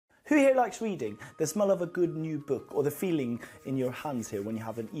Who here likes reading? The smell of a good new book, or the feeling in your hands here when you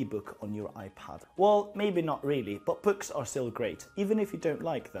have an ebook on your iPad? Well, maybe not really, but books are still great. Even if you don't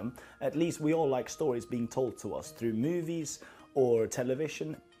like them, at least we all like stories being told to us through movies or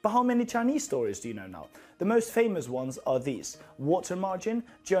television. But how many Chinese stories do you know now? The most famous ones are these: Water Margin,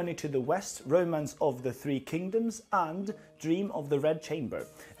 Journey to the West, Romance of the Three Kingdoms, and Dream of the Red Chamber.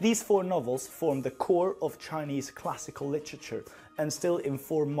 These 4 novels form the core of Chinese classical literature and still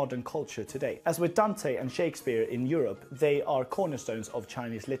inform modern culture today. As with Dante and Shakespeare in Europe, they are cornerstones of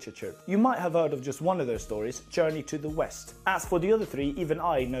Chinese literature. You might have heard of just one of those stories, Journey to the West. As for the other 3, even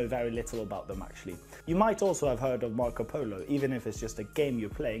I know very little about them actually. You might also have heard of Marco Polo, even if it's just a game you're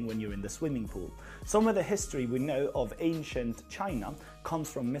playing when you're in the swimming pool. Some of the history we know of ancient China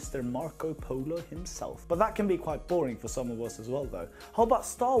comes from Mr. Marco Polo himself. But that can be quite boring for some of us as well though. How about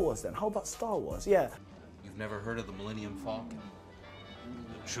Star Wars then? How about Star Wars? Yeah. You've never heard of the Millennium Falcon?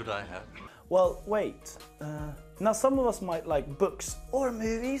 Should I have? Well, wait. Now some of us might like books or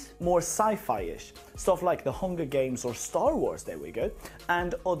movies, more sci-fi-ish, stuff like The Hunger Games or Star Wars, there we go,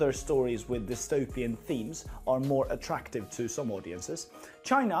 and other stories with dystopian themes are more attractive to some audiences.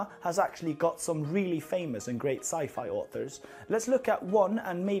 China has actually got some really famous and great sci-fi authors. Let's look at one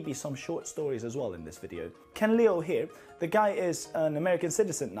and maybe some short stories as well in this video. Ken Liu here, the guy is an American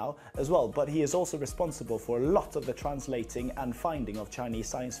citizen now as well, but he is also responsible for a lot of the translating and finding of Chinese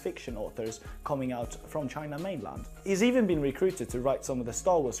science fiction authors coming out from China mainland. He's even been recruited to write some of the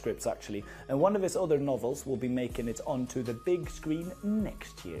Star Wars scripts actually, and one of his other novels will be making it onto the big screen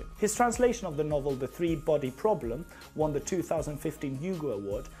next year. His translation of the novel The Three-Body Problem won the 2015 Hugo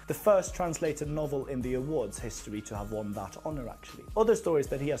Award, the first translated novel in the awards history to have won that honour actually. Other stories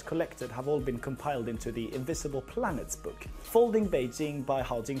that he has collected have all been compiled into the Invisible Planets book. Folding Beijing by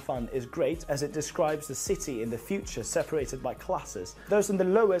Hao Jingfan is great as it describes the city in the future separated by classes. Those in the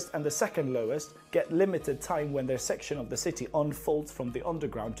lowest and the second lowest get limited time when their section of the city unfolds from the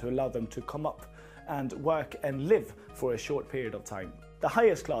underground to allow them to come up and work and live for a short period of time. The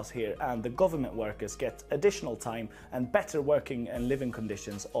highest class here and the government workers get additional time and better working and living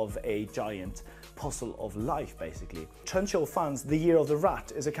conditions of a giant puzzle of life basically. Chen Qiufan's The Year of the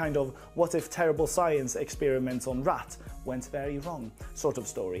Rat is a kind of what if terrible science experiments on rat went very wrong sort of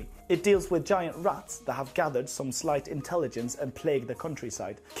story. It deals with giant rats that have gathered some slight intelligence and plague the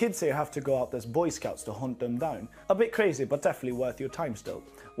countryside. Kids here have to go out as Boy Scouts to hunt them down. A bit crazy, but definitely worth your time still.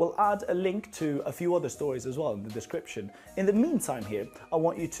 We'll add a link to a few other stories as well in the description. In the meantime here, I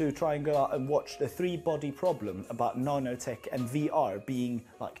want you to try and go out and watch The Three-Body Problem about nanotech and VR being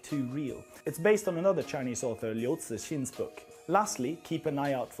like too real. It's based on another Chinese author Lu Xun's book. Lastly, keep an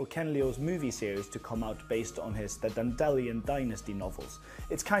eye out for Ken Liu's movie series to come out based on his The Dandelion Dynasty novels.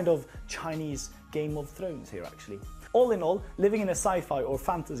 It's kind of Chinese Game of Thrones here actually. All in all, living in a sci-fi or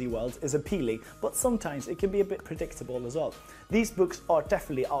fantasy world is appealing, but sometimes it can be a bit predictable as well. These books are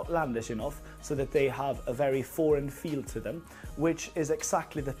definitely outlandish enough so that they have a very foreign feel to them, which is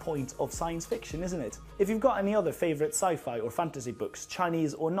exactly the point of science fiction, isn't it? If you've got any other favourite sci-fi or fantasy books,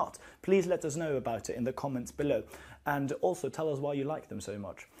 Chinese or not, please let us know about it in the comments below, and also tell us why you like them so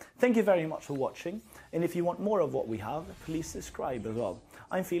much. Thank you very much for watching, and if you want more of what we have, please subscribe as well.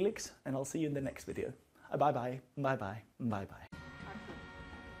 I'm Felix, and I'll see you in the next video. Bye bye, bye bye, bye bye.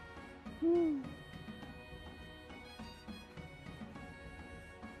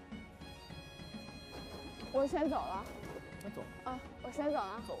 我先走了。那走啊，我先走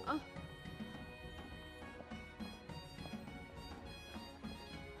了。走啊。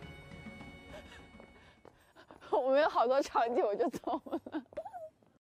我们有好多场景，我就走了。